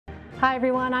Hi,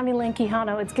 everyone. I'm Elaine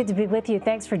Quijano. It's good to be with you.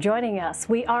 Thanks for joining us.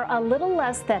 We are a little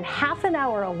less than half an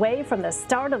hour away from the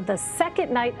start of the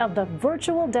second night of the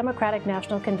virtual Democratic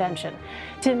National Convention.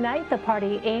 Tonight, the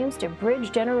party aims to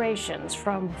bridge generations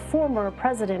from former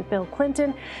President Bill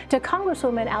Clinton to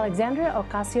Congresswoman Alexandria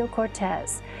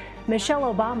Ocasio-Cortez.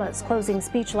 Michelle Obama's closing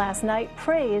speech last night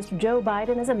praised Joe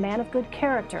Biden as a man of good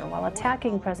character while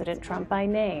attacking President Trump by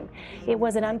name. It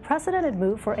was an unprecedented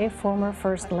move for a former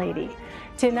First Lady.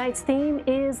 Tonight's theme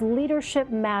is Leadership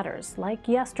Matters. Like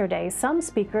yesterday, some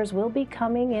speakers will be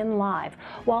coming in live,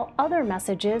 while other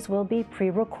messages will be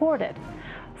pre-recorded.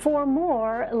 For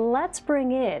more, let's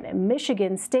bring in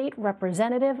Michigan State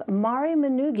Representative Mari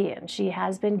Manoogian. She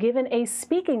has been given a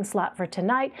speaking slot for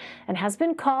tonight and has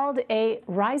been called a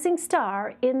rising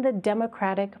star in the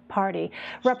Democratic Party.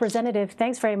 Representative,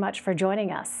 thanks very much for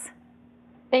joining us.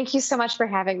 Thank you so much for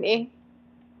having me.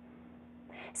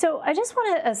 So I just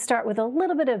want to start with a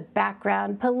little bit of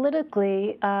background.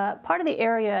 Politically, part of the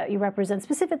area you represent,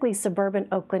 specifically suburban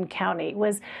Oakland County,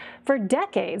 was for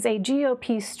decades a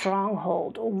GOP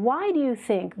stronghold. Why do you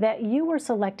think that you were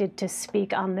selected to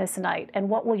speak on this night, and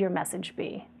what will your message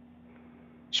be?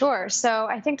 Sure. So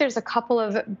I think there's a couple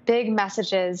of big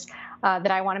messages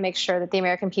that I want to make sure that the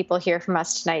American people hear from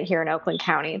us tonight here in Oakland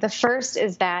County. The first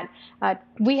is that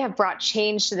we have brought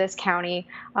change to this county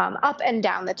up and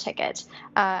down the ticket.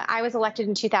 I was elected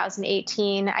in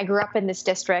 2018. I grew up in this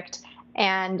district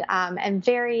and am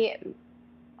very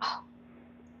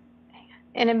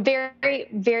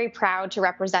very proud to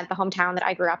represent the hometown that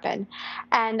I grew up in.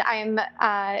 And I'm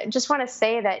just want to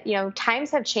say that,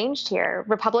 times have changed here.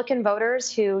 Republican voters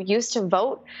who used to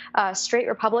vote straight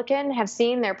Republican have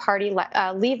seen their party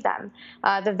leave them.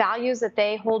 The values that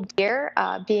they hold dear,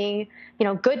 being,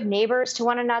 good neighbors to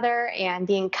one another and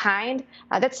being kind,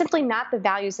 that's simply not the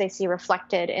values they see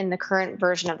reflected in the current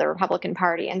version of the Republican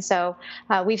Party. And so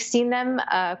we've seen them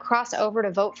cross over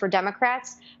to vote for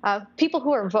Democrats, people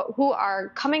who are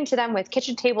coming to them with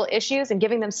kitchen table issues and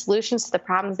giving them solutions to the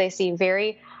problems they see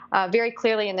very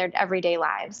clearly in their everyday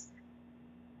lives.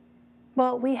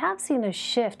 Well, we have seen a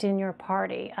shift in your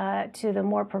party to the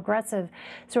more progressive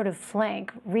sort of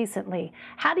flank recently.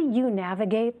 How do you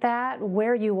navigate that,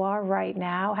 where you are right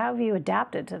now? How have you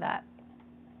adapted to that?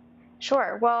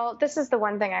 Sure. Well, this is the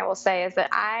one thing I will say is that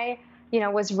I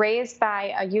was raised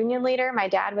by a union leader. My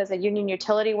dad was a union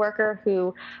utility worker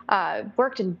who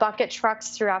worked in bucket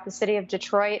trucks throughout the city of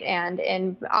Detroit and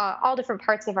in all different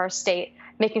parts of our state,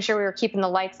 making sure we were keeping the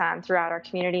lights on throughout our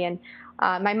community. And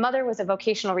my mother was a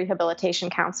vocational rehabilitation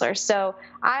counselor. So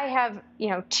I have,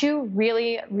 two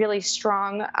really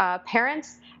strong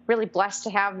parents. Really blessed to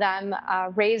have them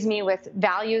raise me with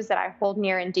values that I hold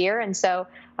near and dear. And so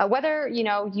whether,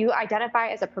 you identify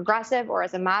as a progressive or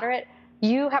as a moderate,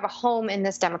 you have a home in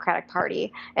this Democratic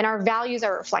Party, and our values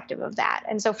are reflective of that.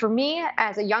 And so for me,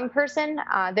 as a young person,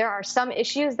 there are some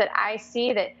issues that I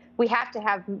see that we have to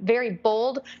have very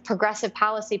bold, progressive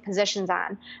policy positions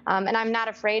on. And I'm not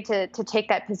afraid to take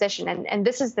that position. And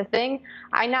this is the thing.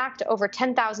 I knocked over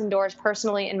 10,000 doors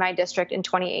personally in my district in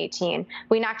 2018.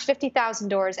 We knocked 50,000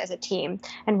 doors as a team.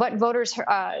 And what voters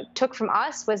took from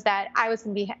us was that I was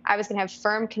going to have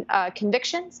firm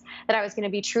convictions, that I was going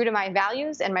to be true to my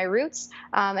values and my roots.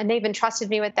 And they've entrusted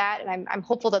me with that. And I'm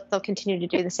hopeful that they'll continue to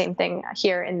do the same thing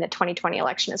here in the 2020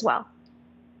 election as well.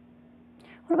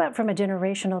 What about from a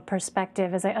generational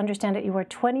perspective? As I understand it, you are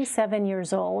 27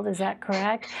 years old. Is that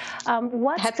correct?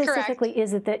 What That's specifically correct.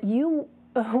 is it that you?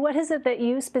 What is it that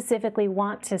you specifically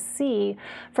want to see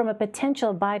from a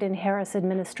potential Biden-Harris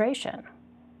administration?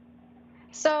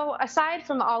 So aside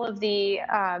from all of the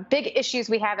big issues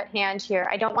we have at hand here,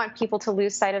 I don't want people to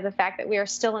lose sight of the fact that we are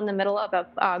still in the middle of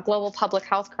a global public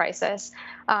health crisis,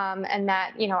 and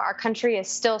that our country is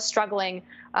still struggling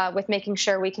with making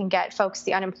sure we can get folks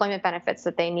the unemployment benefits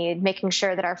that they need, making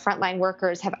sure that our frontline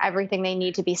workers have everything they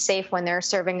need to be safe when they're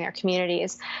serving their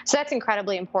communities. So that's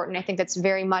incredibly important. I think that's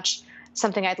very much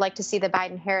something I'd like to see the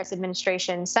Biden-Harris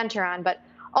administration center on. But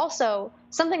also,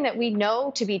 something that we know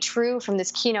to be true from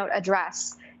this keynote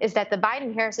address is that the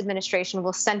Biden-Harris administration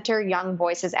will center young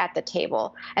voices at the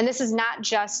table. And this is not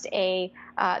just a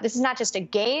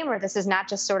game, or this is not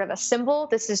just sort of a symbol.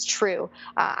 This is true.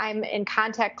 I'm in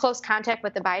close contact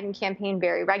with the Biden campaign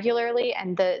very regularly,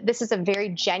 and this is a very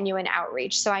genuine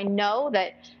outreach. So I know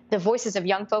that the voices of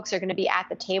young folks are going to be at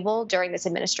the table during this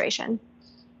administration.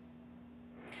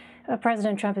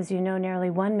 President Trump, as you know, narrowly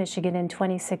won Michigan in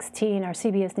 2016. Our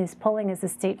CBS News polling is the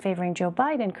state favoring Joe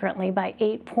Biden currently by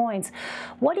 8 points.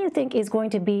 What do you think is going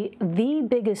to be the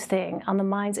biggest thing on the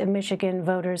minds of Michigan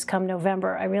voters come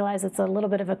November? I realize it's a little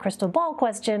bit of a crystal ball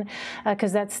question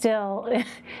because that's still, at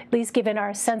least given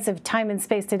our sense of time and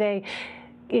space today,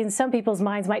 in some people's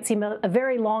minds might seem a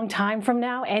very long time from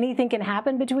now. Anything can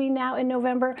happen between now and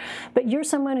November. But you're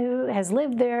someone who has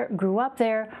lived there, grew up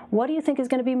there. What do you think is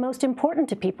going to be most important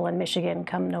to people in Michigan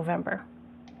come November?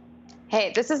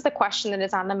 Hey, this is the question that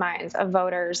is on the minds of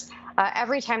voters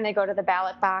every time they go to the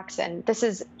ballot box. And this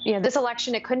is, this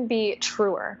election, it couldn't be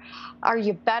truer. Are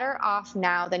you better off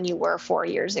now than you were 4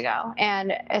 years ago?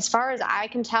 And as far as I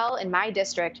can tell in my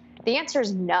district, the answer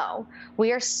is no.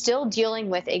 We are still dealing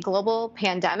with a global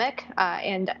pandemic,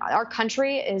 and our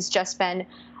country has just been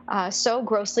so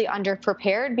grossly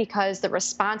underprepared because the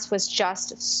response was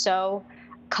just so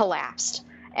collapsed.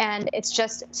 And it's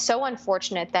just so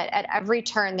unfortunate that at every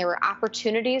turn there were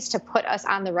opportunities to put us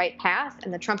on the right path,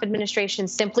 and the Trump administration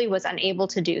simply was unable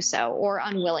to do so or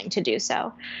unwilling to do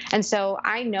so. And so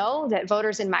I know that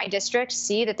voters in my district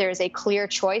see that there is a clear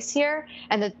choice here,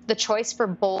 and the choice for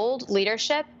bold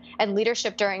leadership and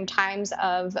leadership during times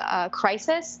of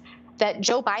crisis, that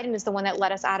Joe Biden is the one that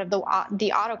led us out of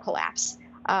the auto collapse.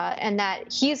 And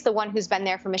that he's the one who's been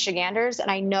there for Michiganders.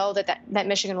 And I know that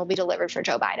Michigan will be delivered for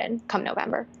Joe Biden come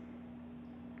November.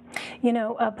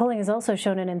 Polling has also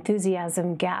shown an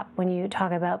enthusiasm gap when you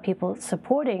talk about people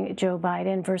supporting Joe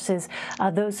Biden versus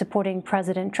those supporting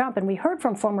President Trump. And we heard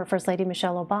from former First Lady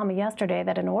Michelle Obama yesterday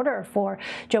that in order for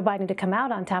Joe Biden to come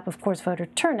out on top, of course, voter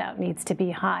turnout needs to be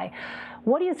high.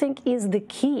 What do you think is the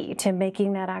key to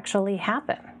making that actually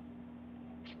happen?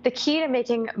 The key to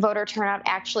making voter turnout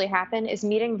actually happen is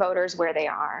meeting voters where they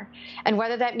are. And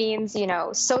whether that means,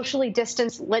 socially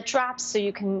distanced lit drops so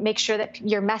you can make sure that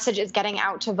your message is getting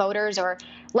out to voters, or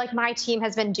like my team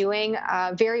has been doing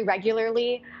very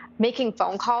regularly, making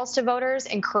phone calls to voters,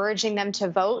 encouraging them to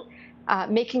vote,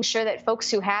 making sure that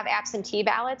folks who have absentee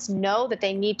ballots know that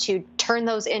they need to turn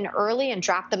those in early and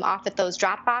drop them off at those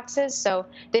drop boxes so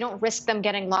they don't risk them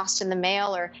getting lost in the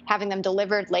mail or having them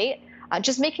delivered late.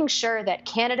 Just making sure that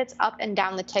candidates up and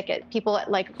down the ticket, people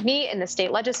like me in the state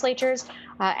legislatures,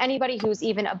 anybody who's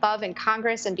even above in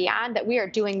Congress and beyond, that we are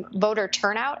doing voter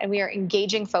turnout and we are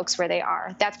engaging folks where they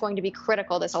are. That's going to be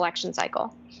critical this election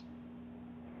cycle.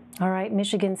 All right,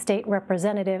 Michigan State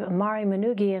Representative Mari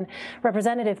Manoogian.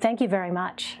 Representative, thank you very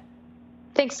much.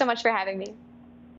 Thanks so much for having me.